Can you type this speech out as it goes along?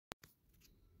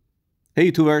Hey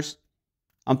YouTubers,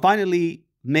 I'm finally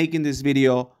making this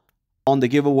video on the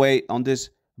giveaway on this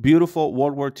beautiful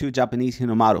World War II Japanese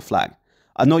hinomaru flag.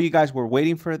 I know you guys were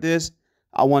waiting for this.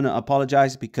 I want to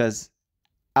apologize because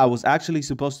I was actually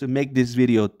supposed to make this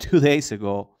video 2 days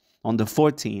ago on the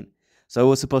 14th. So it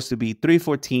was supposed to be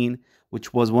 314,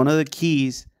 which was one of the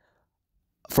keys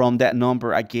from that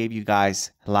number I gave you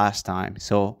guys last time.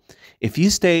 So if you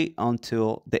stay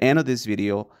until the end of this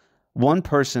video, one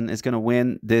person is going to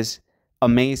win this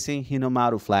amazing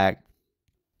hinomaru flag.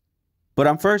 But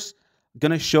I'm first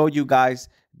going to show you guys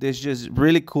this just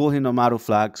really cool hinomaru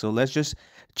flag. So let's just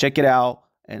check it out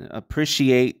and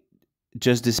appreciate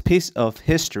just this piece of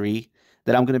history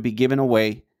that I'm going to be giving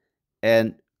away.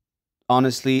 And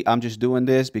honestly, I'm just doing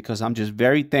this because I'm just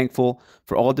very thankful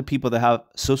for all the people that have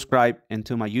subscribed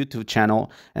into my YouTube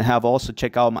channel and have also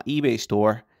checked out my eBay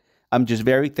store. I'm just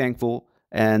very thankful,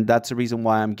 and that's the reason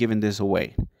why I'm giving this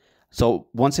away. So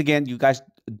once again, you guys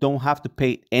don't have to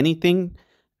pay anything.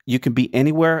 You can be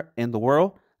anywhere in the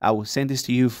world. I will send this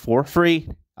to you for free.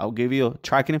 I'll give you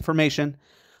tracking information.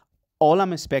 All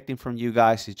I'm expecting from you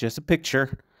guys is just a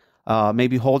picture,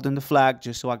 maybe holding the flag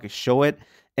just so I can show it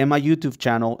in my YouTube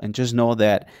channel and just know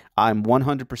that I'm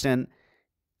 100%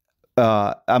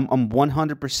 I'm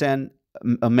 100%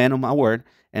 a man of my word,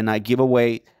 and I give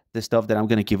away the stuff that I'm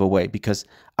going to give away, because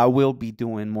I will be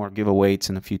doing more giveaways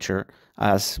in the future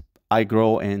as I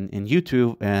grow in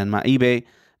YouTube and my eBay,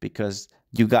 because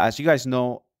you guys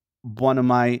know one of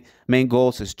my main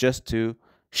goals is just to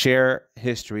share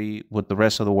history with the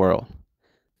rest of the world.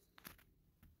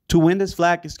 To win this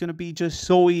flag, it's going to be just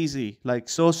so easy, like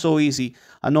so easy.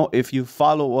 I know if you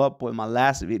follow up with my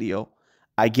last video,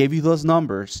 I gave you those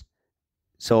numbers.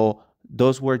 So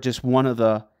those were just one of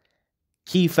the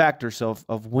key factors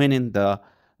of winning the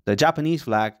Japanese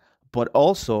flag, but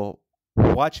also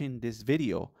watching this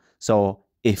video. So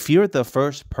if you're the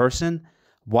first person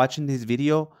watching this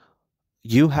video,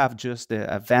 you have just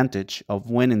the advantage of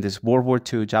winning this World War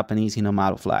II Japanese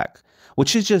hinomaru flag,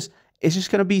 which is just, it's just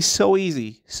going to be so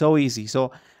easy, so easy.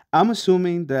 So I'm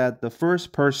assuming that the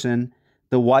first person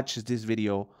that watches this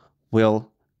video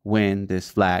will win this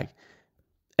flag.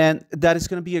 And that is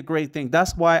going to be a great thing.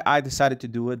 That's why I decided to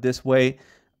do it this way,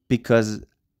 because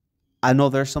I know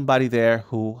there's somebody there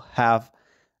who have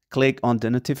clicked on the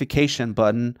notification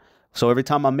button. So every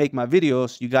time I make my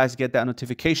videos, you guys get that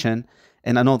notification.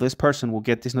 And I know this person will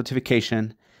get this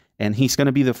notification, and he's going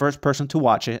to be the first person to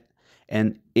watch it.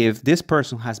 And if this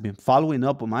person has been following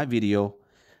up with my video,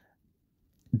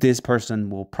 this person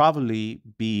will probably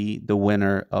be the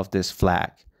winner of this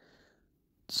flag.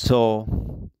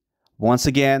 So once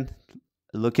again,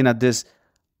 looking at this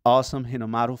awesome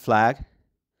hinomaru flag,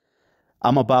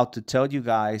 I'm about to tell you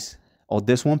guys, or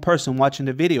this one person watching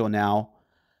the video now,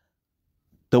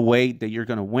 the way that you're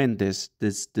going to win this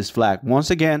flag.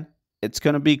 Once again, it's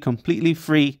going to be completely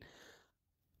free.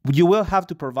 You will have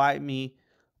to provide me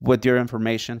with your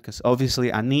information, because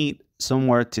obviously I need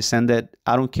somewhere to send it.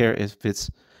 I don't care if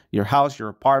it's your house, your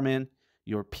apartment,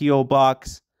 your P.O.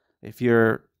 box, if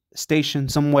you're stationed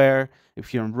somewhere,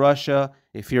 if you're in Russia,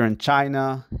 if you're in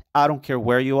China, I don't care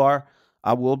where you are,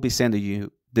 I will be sending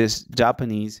you this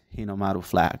Japanese hinomaru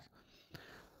flag.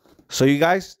 So you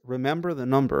guys remember the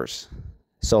numbers.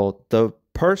 So the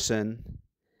person,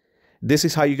 this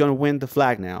is how you're going to win the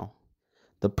flag now.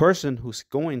 The person who's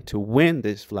going to win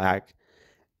this flag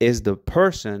is the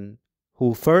person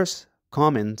who first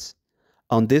comments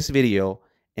on this video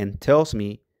and tells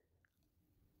me,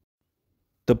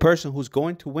 the person who's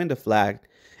going to win the flag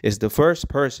is the first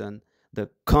person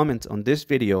that comments on this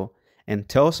video and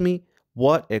tells me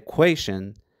what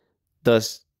equation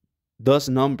does those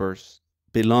numbers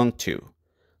belong to.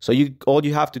 So all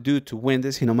you have to do to win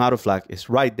this hinomaru flag is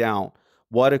write down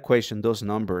what equation those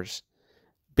numbers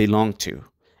belong to,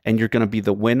 and you're going to be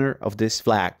the winner of this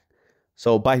flag.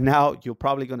 So by now, you're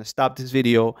probably going to stop this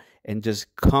video and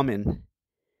just comment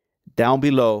down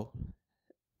below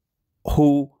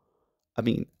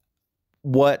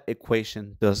what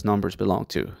equation does numbers belong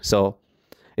to. So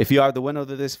if you are the winner of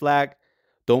this flag,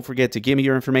 don't forget to give me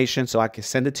your information so I can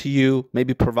send it to you.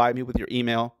 Maybe provide me with your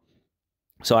email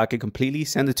so I can completely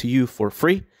send it to you for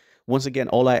free. Once again,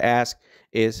 all I ask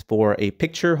is for a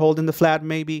picture holding the flag,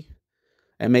 maybe,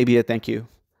 and maybe a thank you.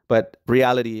 But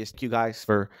reality is, thank you guys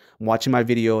for watching my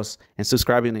videos and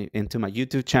subscribing into my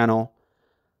YouTube channel.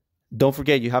 Don't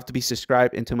forget, you have to be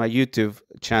subscribed into my YouTube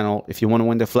channel if you want to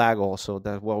win the flag also.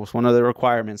 That was one of the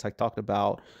requirements I talked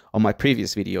about on my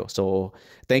previous video. So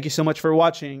thank you so much for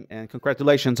watching, and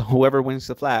congratulations on whoever wins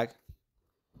the flag.